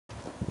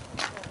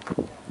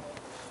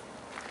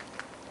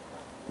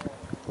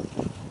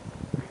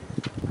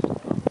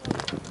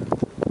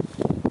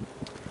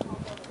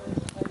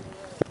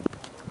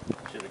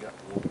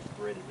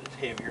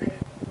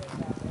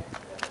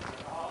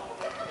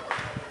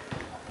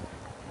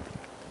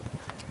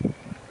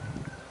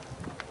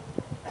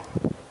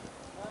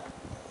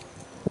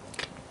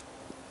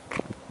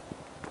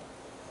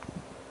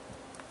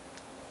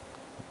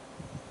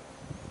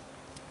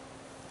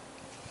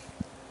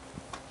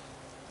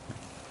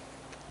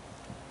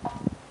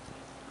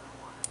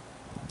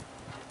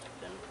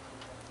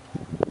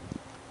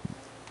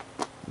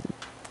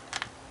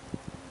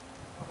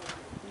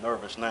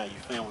nervous now. You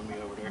filming me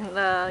over there?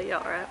 Nah, you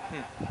all right.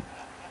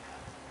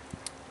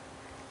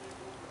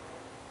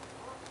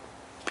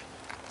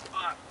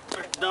 Alright,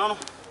 Mr. Donald,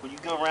 will you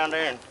go around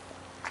there and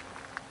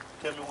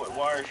tell me what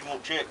wires you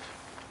want checked,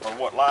 or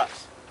what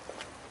lights?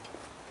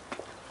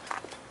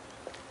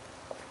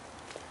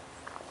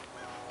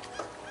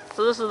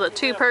 So this is a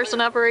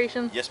two-person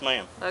operation? Yes,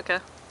 ma'am. Okay.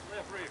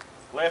 Left rear.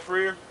 Left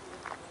rear?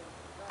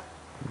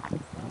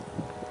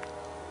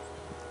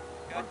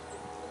 Got you.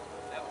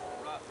 That was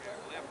the right rear.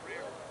 Left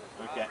rear.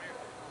 Okay. Right rear.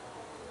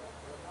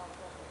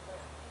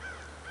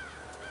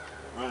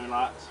 Running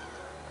lights.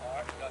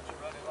 Alright, got your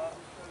running lights.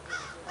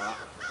 Alright.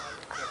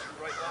 Got your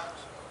brake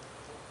lights.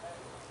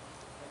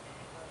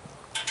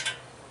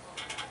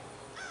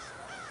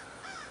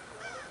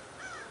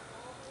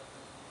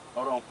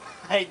 Hold on.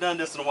 I ain't done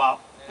this in a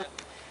while. Yeah.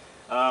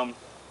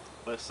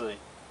 Let's see.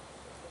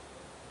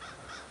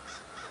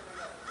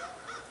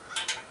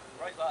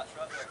 Brake lights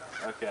right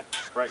there. Okay.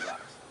 Brake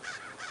lights.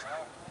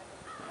 Alright.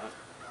 Alright.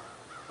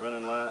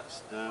 Running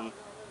lights done. You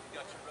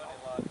got your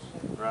running lights.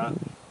 Right.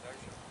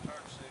 There's your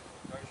turn signal.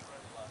 There's your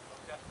running lights.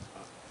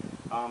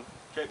 Okay.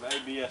 Check the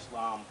ABS,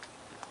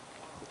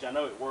 which I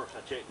know it works.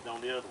 I checked it on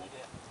the other one.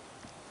 Yeah.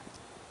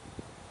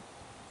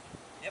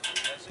 Yep,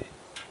 that's it.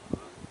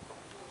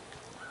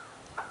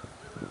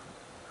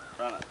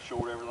 Trying to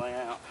short everything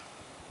out.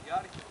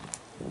 Got it?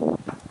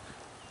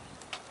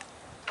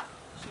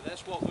 So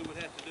that's what we would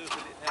have to do if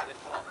we didn't have that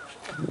box.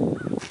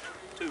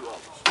 Two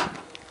of us.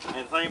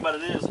 And the thing about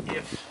it is,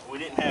 if we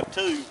didn't have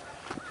two,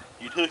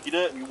 you'd hook it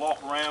up and you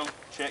walk around,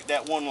 check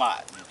that one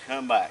light. You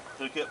come back,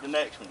 hook up the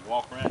next one, you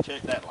walk around,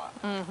 check that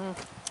light. Mm-hmm.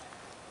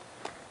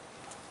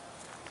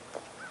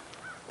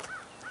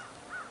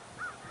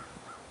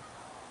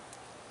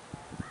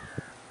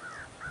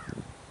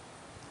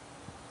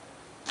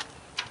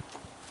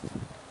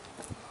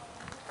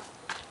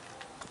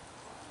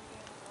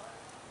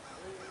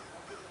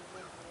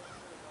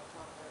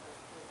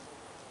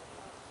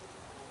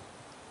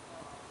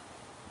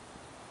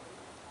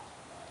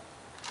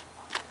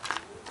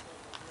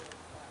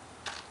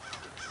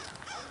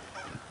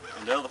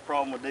 And the other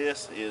problem with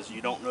this is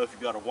you don't know if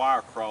you've got a wire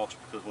crossed,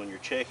 because when you're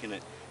checking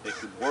it, it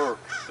could work,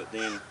 but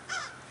then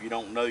if you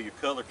don't know your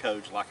color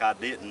codes, like I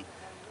didn't,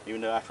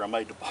 even though after I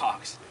made the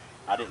box,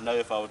 I didn't know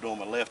if I was doing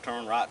my left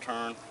turn, right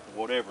turn, or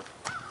whatever.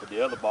 But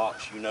the other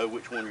box, you know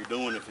which one you're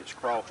doing if it's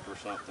crossed or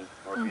something,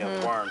 or if you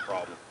have a wiring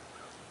problem.